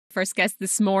First guest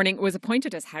this morning was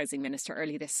appointed as Housing Minister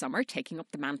early this summer, taking up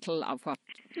the mantle of what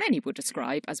many would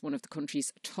describe as one of the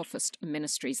country's toughest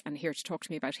ministries. And here to talk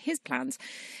to me about his plans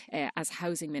as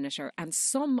Housing Minister and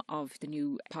some of the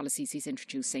new policies he's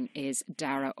introducing is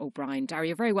Darragh O'Brien. Darragh,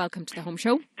 you're very welcome to the Home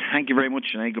Show. Thank you very much,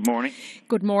 Sinead. Good morning.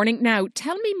 Good morning. Now,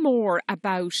 tell me more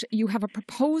about, you have a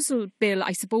proposal bill.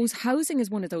 I suppose housing is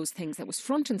one of those things that was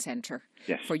front and centre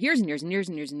for years and years and years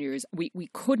and years and years. We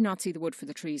could not see the wood for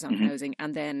the trees on housing,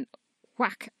 and then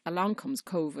whack, along comes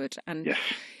COVID and,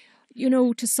 you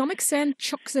know, to some extent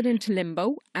chucks it into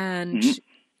limbo. And, you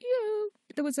know,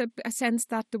 there was a sense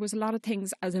that there was a lot of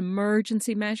things as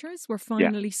emergency measures. We're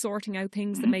finally sorting out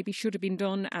things that maybe should have been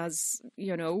done as,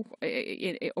 you know,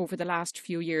 over the last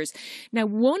few years. Now,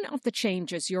 one of the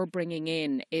changes you're bringing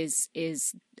in is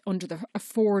under the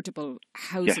affordable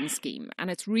housing scheme,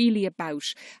 and it's really about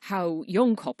how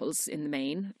young couples in the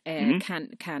main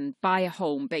can buy a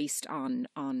home based on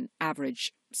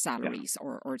average salaries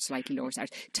or slightly lower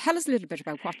salaries. Tell us a little bit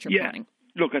about what you're planning.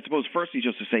 Look, I suppose firstly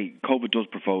just to say COVID does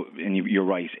provide, and you're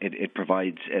right, it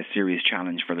provides a serious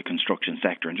challenge for the construction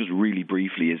sector. And just really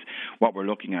briefly is what we're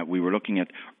looking at. We were looking at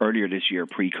earlier this year,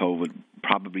 pre-COVID,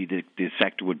 probably the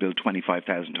sector would build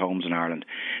 25,000 homes in Ireland.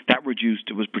 That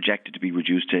it was projected to be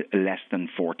reduced to less than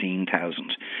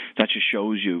 14,000. That just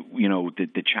shows you, you know,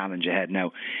 the challenge ahead.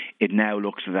 Now, it now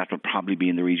looks as that will probably be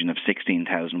in the region of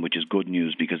 16,000, which is good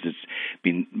news because it's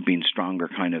been stronger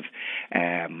kind of,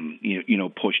 you know,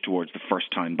 push towards the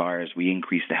first-time buyers. We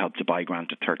increased the Help to Buy grant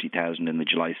to 30,000 in the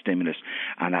July stimulus,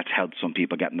 and that's helped some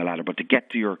people get in the ladder. But to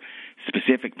get to your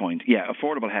specific point,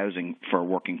 affordable housing for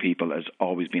working people has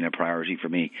always been a priority for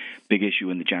me. Big issue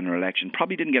in the general election.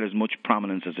 Probably didn't get as much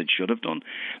prominence as it should have done.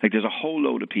 Like, there's a whole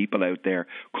load of people out there,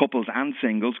 couples and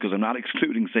singles, because I'm not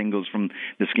excluding singles from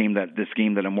the scheme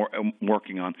that I'm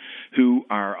working on, who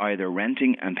are either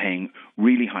renting and paying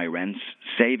really high rents,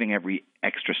 saving every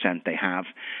extra cent they have,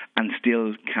 and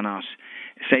still cannot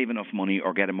save enough money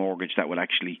or get a mortgage that will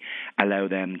actually allow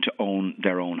them to own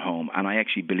their own home. And I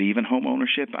actually believe in home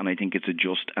ownership, and I think it's a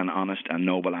just and honest and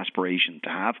noble aspiration to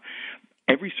have.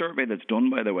 Every survey that's done,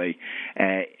 by the way,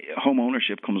 home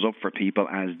ownership comes up for people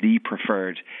as the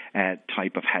preferred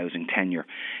type of housing tenure.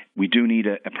 We do need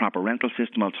a proper rental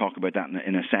system. I'll talk about that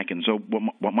in a second. So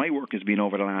what my work has been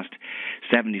over the last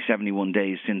 71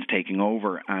 days since taking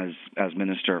over as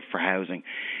Minister for Housing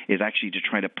is actually to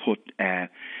try to put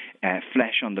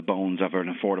flesh on the bones of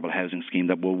an affordable housing scheme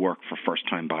that will work for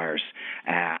first-time buyers.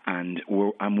 And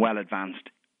I'm well advanced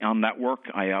on that work.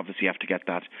 I obviously have to get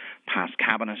that past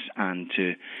Cabinet and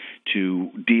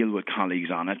to deal with colleagues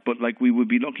on it. But like we would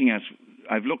be looking at,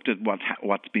 I've looked at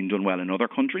what's been done well in other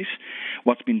countries,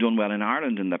 what's been done well in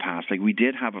Ireland in the past. Like, we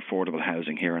did have affordable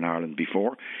housing here in Ireland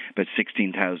before, but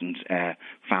 16,000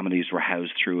 families were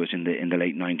housed through it in the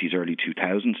late 90s, early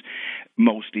 2000s.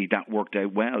 Mostly that worked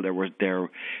out well. There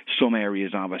some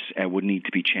areas of it would need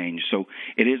to be changed. So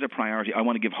it is a priority. I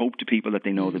want to give hope to people that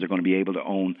they know that they're going to be able to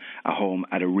own a home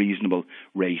at a reasonable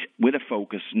rate, with a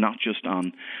focus not just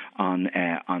on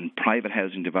private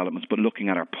housing developments, but looking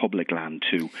at our public land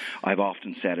too. I've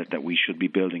often said it that we should be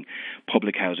building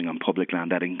public housing on public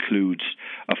land that includes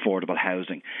affordable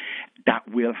housing. That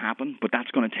will happen, but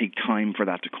that's going to take time for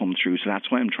that to come through. So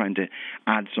that's why I'm trying to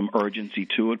add some urgency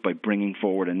to it by bringing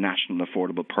forward a national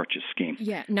affordable purchase scheme.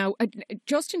 Yeah. Now,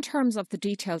 just in terms of the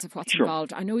details of what's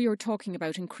involved, I know you were talking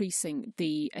about increasing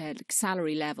the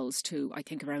salary levels to, I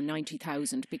think, around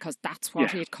 90,000 because that's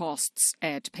what it costs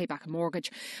to pay back a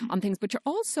mortgage on things. But you're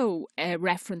also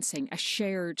referencing a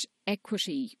shared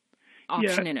equity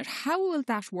option in it. How will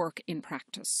that work in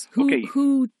practice?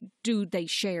 Who do they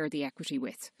share the equity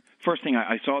with? First thing,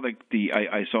 I saw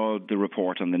I saw the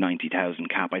report on the 90,000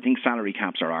 cap. I think salary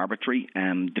caps are arbitrary.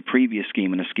 The previous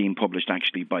scheme, and a scheme published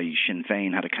actually by Sinn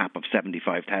Féin, had a cap of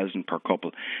 75,000 per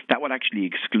couple. That would actually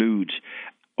exclude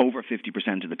over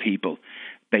 50% of the people,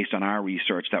 based on our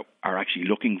research, that are actually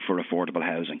looking for affordable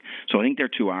housing. So I think they're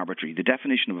too arbitrary. The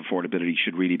definition of affordability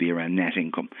should really be around net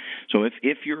income. So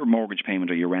if your mortgage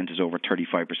payment or your rent is over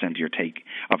 35%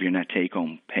 of your net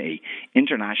take-home pay,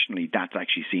 internationally that's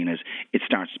actually seen as it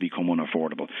starts to become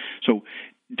unaffordable. So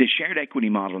the shared equity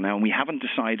model now, and we haven't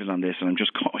decided on this, and I'm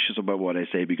just cautious about what I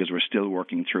say because we're still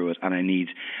working through it, and I need,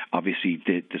 obviously,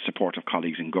 the support of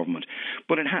colleagues in government.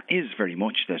 But it is very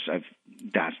much this.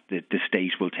 that the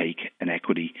state will take an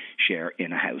equity share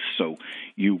in a house. So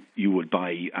you would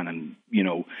buy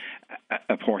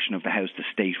a portion of the house. The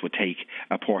state would take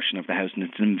a portion of the house, and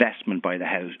it's an investment by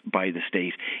the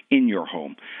state in your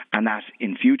home, and that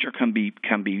in future can be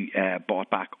bought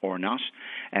back or not,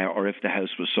 or if the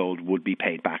house was sold, would be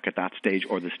paid back at that stage,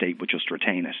 or the state would just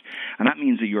retain it. And that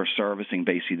means that you're servicing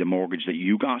basically the mortgage that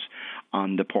you got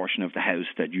on the portion of the house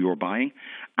that you're buying,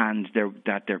 and there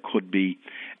could be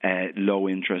low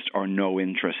interest or no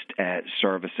interest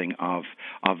servicing of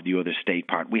the other state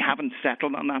part. We haven't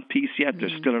settled on that piece yet.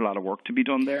 There's still a lot of work to be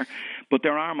done there, but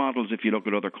there are models, if you look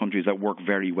at other countries, that work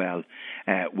very well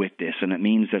with this, and it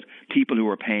means that people who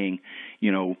are paying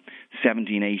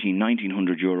 17, 18,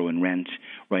 1900 euro in rent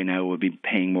right now will be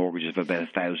paying mortgages of about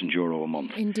 €1,000 a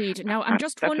month. Indeed. Now I'm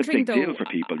just wondering, that's a big though, deal for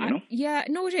people, Yeah,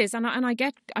 no, it is, and I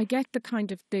get the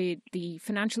kind of the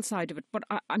financial side of it, but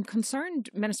I'm concerned,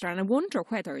 Minister, and I wonder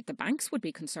whether the banks would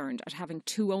be concerned at having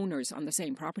two owners on the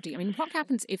same property. I mean, what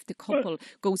happens if the couple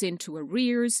goes into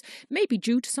arrears, maybe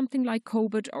due to something like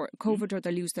COVID, or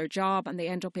they lose their job and they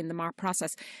end up in the MAR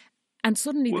process? And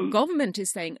suddenly the government is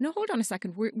saying, no, hold on a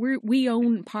second, we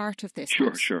own part of this.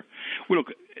 Sure. Well, look,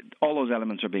 all those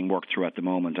elements are being worked through at the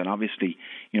moment. And obviously,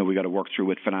 we got to work through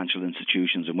with financial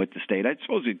institutions and with the state. I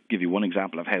suppose to give you one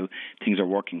example of how things are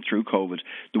working through COVID,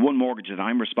 the one mortgage that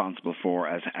I'm responsible for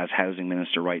as Housing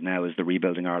Minister right now is the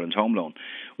Rebuilding Ireland Home Loan,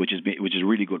 which is a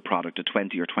really good product, a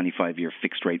 20 or 25-year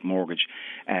fixed rate mortgage,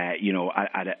 at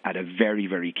a very,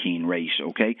 very keen rate,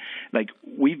 okay? Like,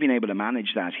 we've been able to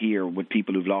manage that here with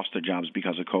people who've lost their jobs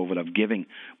because of COVID, of giving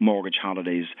mortgage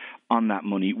holidays on that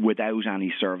money without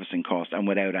any servicing cost and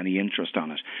without any interest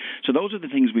on it. So those are the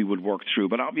things we would work through.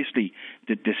 But obviously,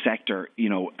 the sector,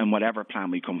 and whatever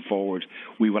plan we come forward,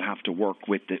 we will have to work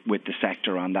with the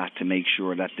sector on that to make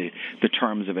sure that the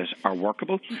terms of it are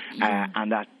workable,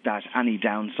 and that any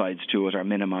downsides to it are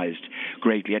minimised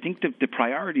greatly. I think the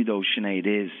priority, though, Sinead,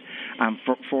 is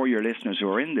for your listeners who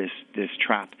are in this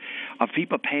trap of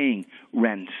people paying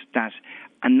rent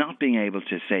and not being able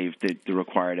to save the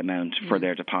required amount for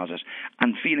their deposit,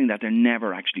 and feeling that they're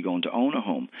never actually going to own a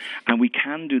home. And we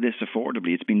can do this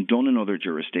affordably. It's been done in other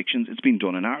jurisdictions. It's been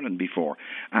done in Ireland before.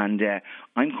 And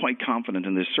I'm quite confident,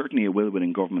 and there's certainly a will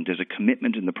within government, there's a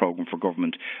commitment in the programme for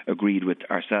government agreed with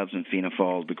ourselves and Fianna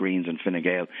Fáil, the Greens and Fine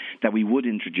Gael, that we would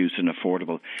introduce an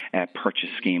affordable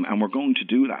purchase scheme, and we're going to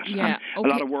do that. Yeah, and a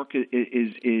lot of work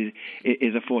is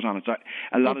afoot on it. So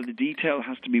a lot of the detail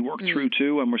has to be worked through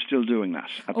too, and we're still doing that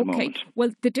at the moment.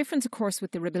 Well, the difference, of course,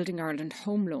 with the Rebuilding Ireland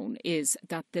Home Loan is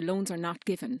that the loans are not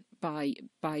given by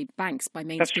banks, by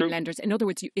mainstream lenders. In other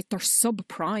words, if they're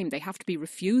subprime, they have to be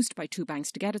refused by two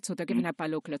banks to get it, so they're given out by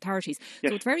local authorities.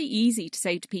 Yes. So it's very easy to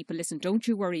say to people, listen, don't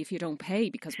you worry if you don't pay,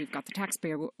 because we've got the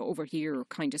taxpayer over here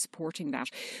kind of supporting that.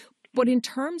 But in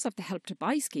terms of the Help to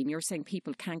Buy scheme, you're saying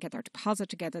people can't get their deposit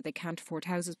together, they can't afford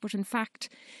houses, but in fact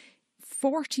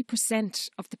 40%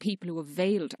 of the people who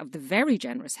availed of the very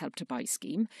generous Help to Buy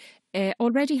scheme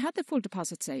already had the full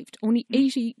deposit saved.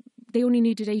 They only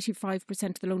needed 85%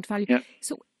 of the loan to value. Yeah.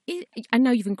 So, and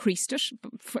now you've increased it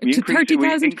to 30,000.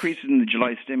 We increased it in the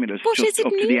July stimulus just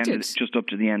up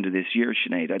to the end of this year,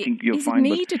 Sinead. I think you'll find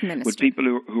with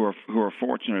people who are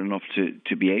fortunate enough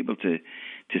to be able to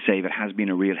save, it has been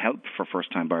a real help for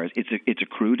first-time buyers. It's a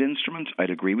crude instrument. I'd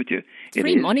agree with you. It's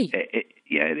free money.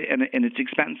 And it's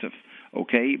expensive.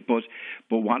 Okay, but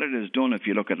what it has done, if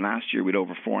you look at last year, with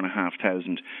over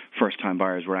 4,500 first-time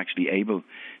buyers were actually able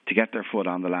to get their foot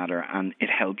on the ladder, and it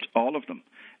helped all of them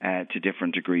to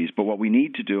different degrees. But what we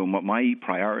need to do, and what my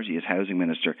priority as Housing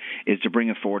Minister, is to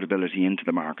bring affordability into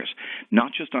the market,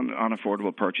 not just on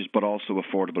affordable purchase, but also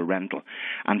affordable rental.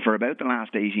 And for about the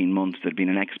last 18 months, there'd been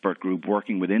an expert group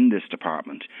working within this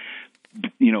department,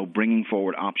 bringing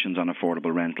forward options on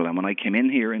affordable rental. And when I came in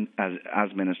here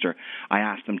as Minister, I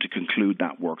asked them to conclude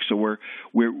that work. So we're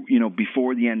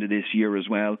before the end of this year as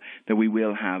well, that we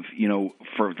will have,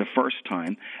 for the first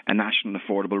time, a national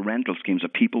affordable rental scheme, so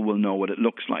people will know what it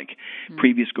looks like.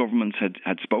 Previous governments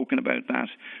had spoken about that.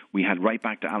 We had right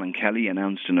back to Alan Kelly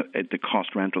announced the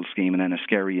cost rental scheme in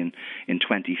Enniskerry in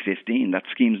 2015. That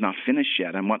scheme's not finished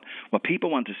yet. And what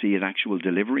people want to see is actual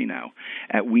delivery now.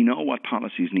 We know what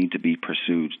policies need to be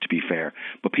pursued, to be fair,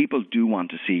 but people do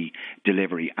want to see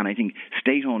delivery, and I think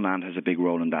state-owned land has a big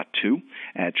role in that too,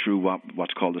 through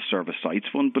what's called the Service Sites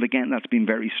Fund. But again, that's been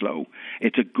very slow.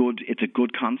 It's a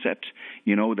good concept,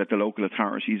 that the local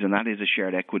authorities, and that is a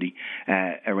shared equity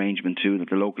arrangement too,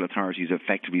 that the local authorities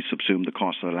effectively subsume the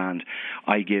cost of the land.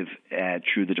 I give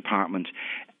through the department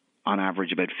on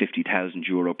average about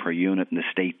 €50,000 per unit, and the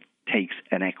state takes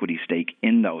an equity stake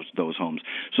in those homes.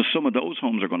 So some of those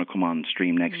homes are going to come on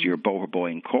stream next year,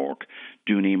 Boherboy in Cork,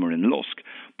 Dooneamer in Lusk,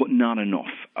 but not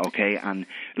enough, okay? And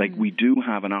we do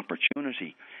have an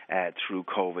opportunity through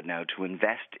COVID now to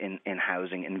invest in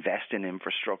housing, invest in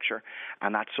infrastructure,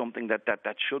 and that's something that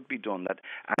should be done,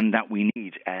 that we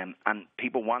need. And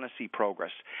people want to see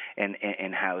progress in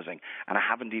housing. And I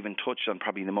haven't even touched on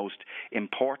probably the most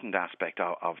important aspect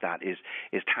of that is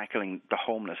tackling the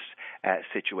homeless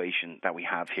situation that we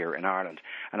have here in Ireland.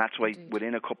 And that's why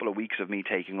within a couple of weeks of me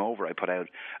taking over, I put out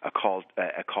a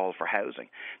call for housing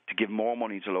to give more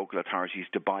money to local authorities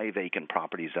to buy vacant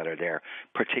properties that are there,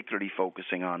 particularly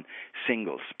focusing on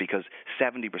singles, because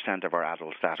 70% of our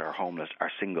adults that are homeless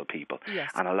are single people.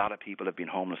 Yes. And a lot of people have been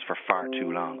homeless for far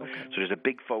too long. Okay. So there's a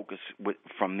big focus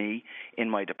from me in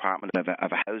my department of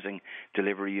a housing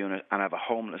delivery unit, and of a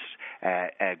homeless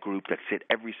group that sit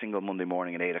every single Monday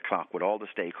morning at 8 o'clock with all the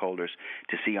stakeholders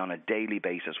to see on a daily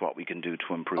basis what we can do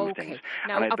to improve things.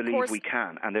 Now, and I believe we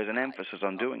can, and there's an emphasis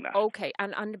on doing that. Okay,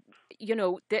 and you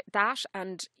know, that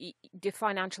and the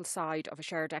financial side of a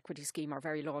shared equity scheme are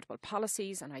very laudable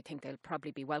policies, and I think they'll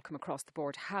probably be welcome across the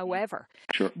board. However,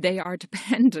 they are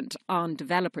dependent on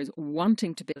developers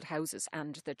wanting to build houses,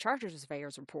 and the Chartered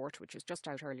Surveyors report, which was just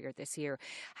out earlier this year,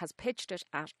 has pitched it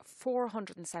at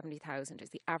 470,000 is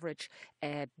the average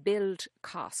build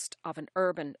cost of an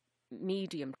urban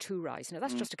medium two-rise. Now,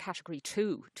 that's just a category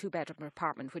 2 two-bedroom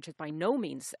apartment, which is by no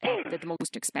means the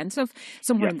most expensive.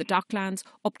 Somewhere in the Docklands,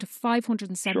 up to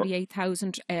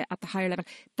 578,000 at the higher level.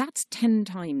 That's 10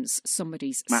 times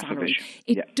somebody's salary.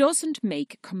 It doesn't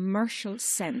make commercial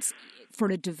sense for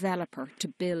a developer to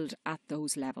build at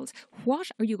those levels. What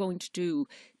are you going to do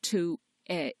to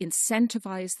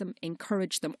incentivize them,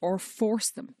 encourage them, or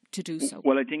force them to do so?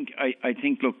 Well, I think.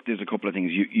 Look, there's a couple of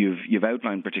things you've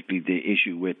outlined, particularly the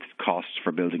issue with costs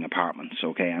for building apartments.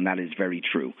 Okay, and that is very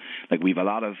true. Like, we've a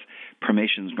lot of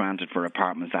permissions granted for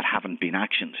apartments that haven't been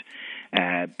actioned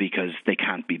because they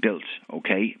can't be built.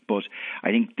 Okay, but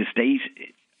I think the state,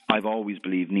 I've always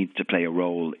believed, needs to play a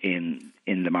role in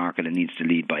the market and needs to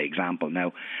lead by example.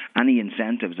 Now, any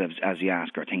incentives, as you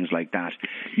ask, are things like that.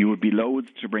 You would be loath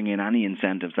to bring in any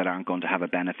incentives that aren't going to have a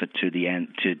benefit to the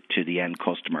end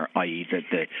customer, i.e.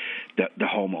 the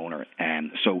homeowner.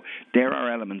 So there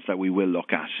are elements that we will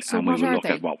look at, and we will look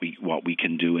at what we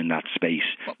can do in that space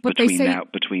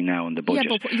between now and the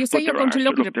budget. Yeah, but you say you're going to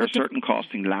look at it. There are certain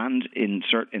costing. Land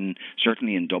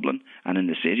certainly in Dublin and in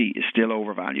the city is still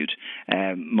overvalued.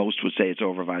 Most would say it's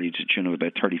overvalued to the tune of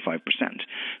about 35%.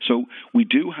 So we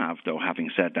do have, though, having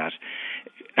said that,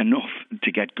 enough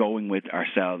to get going with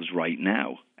ourselves right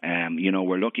now.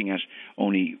 We're looking at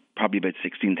only probably about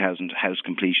 16,000 house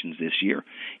completions this year.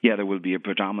 Yeah, there will be a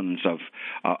predominance of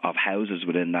houses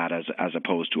within that as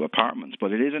opposed to apartments,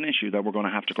 but it is an issue that we're going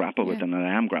to have to grapple with, and that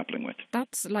I am grappling with.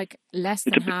 That's like less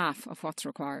than half of what's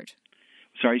required.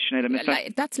 Sorry, Sinead, I missed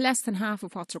that. That's less than half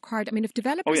of what's required. I mean, if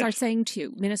developers are saying to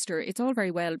you, Minister, it's all very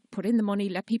well, put in the money,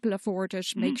 let people afford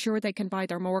it, make sure they can buy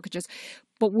their mortgages,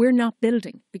 but we're not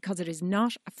building because it is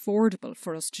not affordable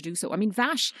for us to do so. I mean,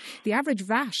 VAT, the average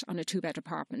VAT on a two-bed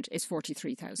apartment is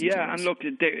 43,000 euros. Yeah, and look,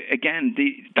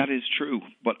 that is true,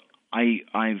 but I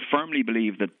firmly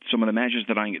believe that some of the measures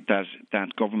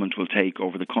that government will take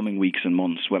over the coming weeks and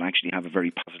months will actually have a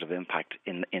very positive impact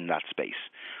in that space.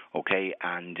 Okay,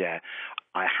 and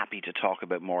I'm happy to talk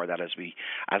about more of that as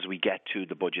we get to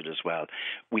the budget as well.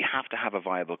 We have to have a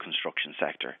viable construction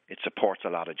sector. It supports a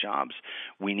lot of jobs.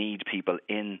 We need people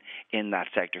in that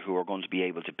sector who are going to be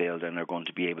able to build and are going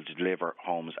to be able to deliver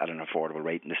homes at an affordable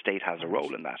rate, and the state has a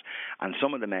role in that. And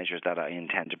some of the measures that I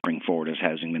intend to bring forward as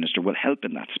Housing Minister will help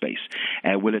in that space.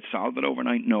 Will it solve it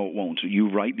overnight? No, it won't. You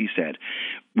rightly said,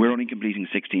 we're only completing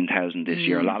 16,000 this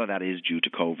year. A lot of that is due to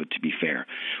COVID, to be fair,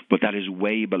 but that is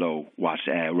way below what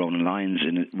Ronan Lyons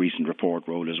in a recent report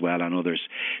wrote as well, and others,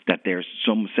 that there's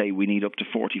some say we need up to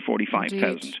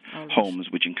 45,000 homes,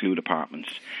 which include apartments,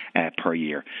 per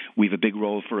year. We've a big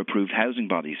role for approved housing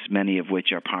bodies, many of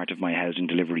which are part of my housing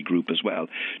delivery group as well,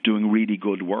 doing really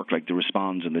good work, like the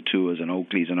Responds and the Tuas and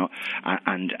Oakleys and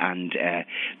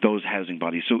those housing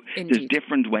bodies. So there's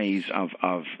different ways of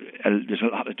there's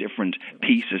a lot of different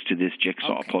pieces to this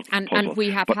jigsaw puzzle. And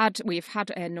we've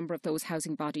had a number of those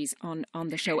housing bodies on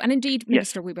the show. And indeed,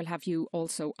 Minister, we will have you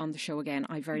also on the show again,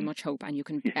 I very much hope, and you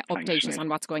can update us on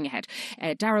what's going ahead.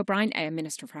 Darragh O'Brien,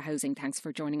 Minister for Housing, thanks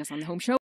for joining us on the Home Show.